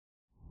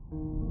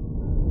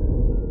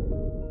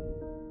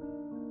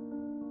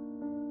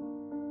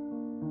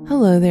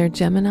Hello there,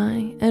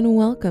 Gemini, and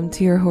welcome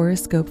to your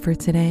horoscope for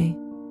today,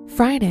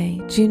 Friday,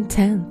 June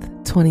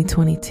 10th,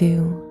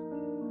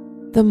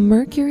 2022. The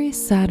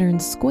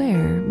Mercury-Saturn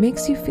square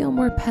makes you feel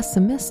more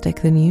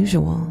pessimistic than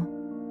usual,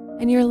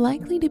 and you're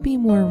likely to be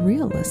more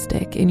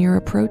realistic in your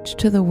approach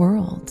to the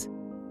world.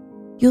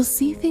 You'll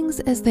see things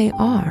as they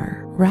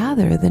are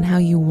rather than how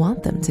you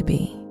want them to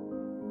be.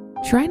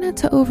 Try not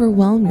to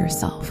overwhelm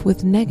yourself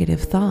with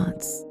negative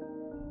thoughts.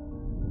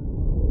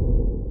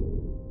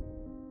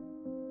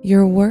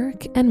 Your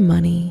work and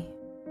money.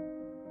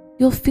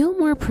 You'll feel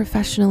more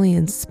professionally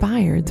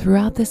inspired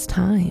throughout this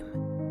time.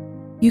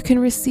 You can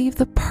receive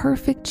the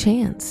perfect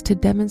chance to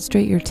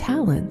demonstrate your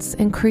talents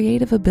and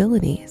creative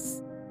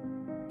abilities.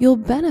 You'll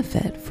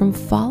benefit from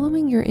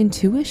following your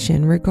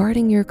intuition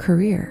regarding your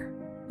career,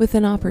 with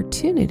an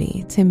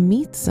opportunity to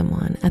meet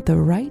someone at the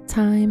right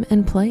time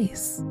and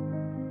place.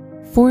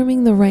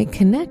 Forming the right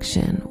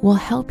connection will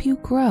help you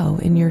grow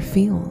in your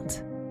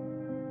field.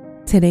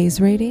 Today's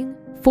rating,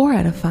 4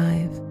 out of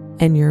 5,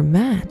 and your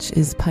match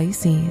is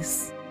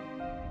Pisces.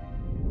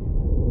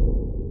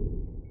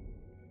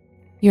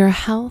 Your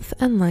health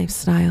and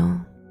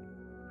lifestyle.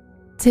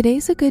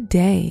 Today's a good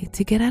day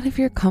to get out of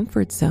your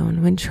comfort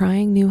zone when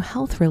trying new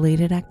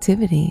health-related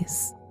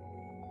activities.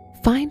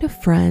 Find a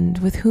friend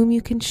with whom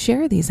you can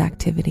share these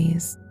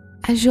activities,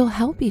 as you'll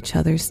help each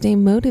other stay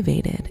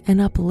motivated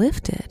and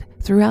uplifted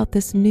throughout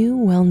this new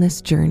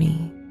wellness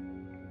journey.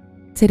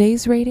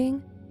 Today's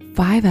rating,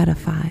 5 out of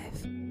 5.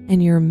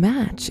 And your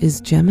match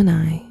is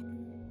Gemini.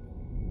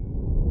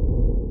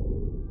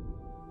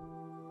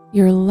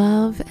 Your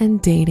love and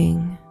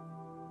dating.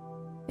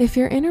 If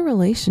you're in a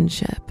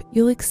relationship,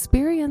 you'll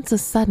experience a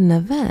sudden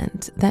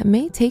event that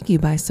may take you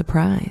by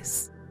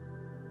surprise.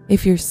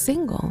 If you're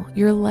single,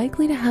 you're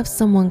likely to have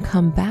someone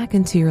come back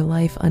into your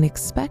life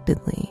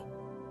unexpectedly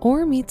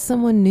or meet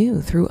someone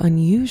new through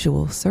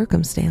unusual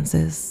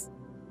circumstances.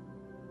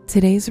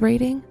 Today's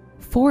rating,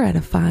 4 out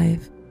of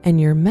 5,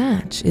 and your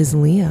match is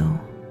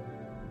Leo.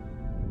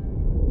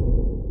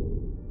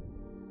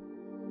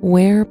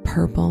 Wear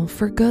purple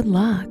for good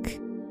luck.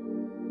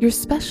 Your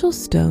special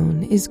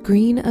stone is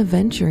green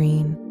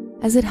aventurine,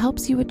 as it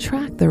helps you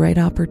attract the right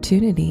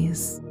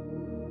opportunities.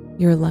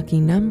 Your lucky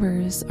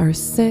numbers are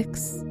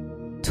 6,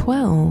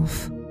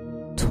 12,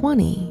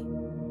 20,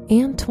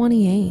 and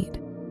 28.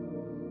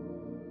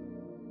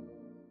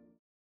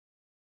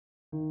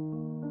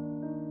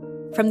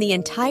 From the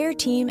entire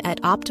team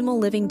at Optimal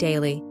Living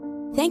Daily,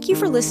 thank you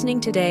for listening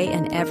today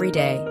and every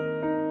day.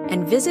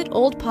 And visit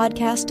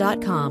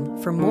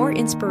oldpodcast.com for more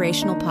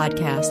inspirational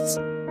podcasts.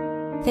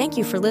 Thank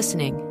you for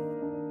listening.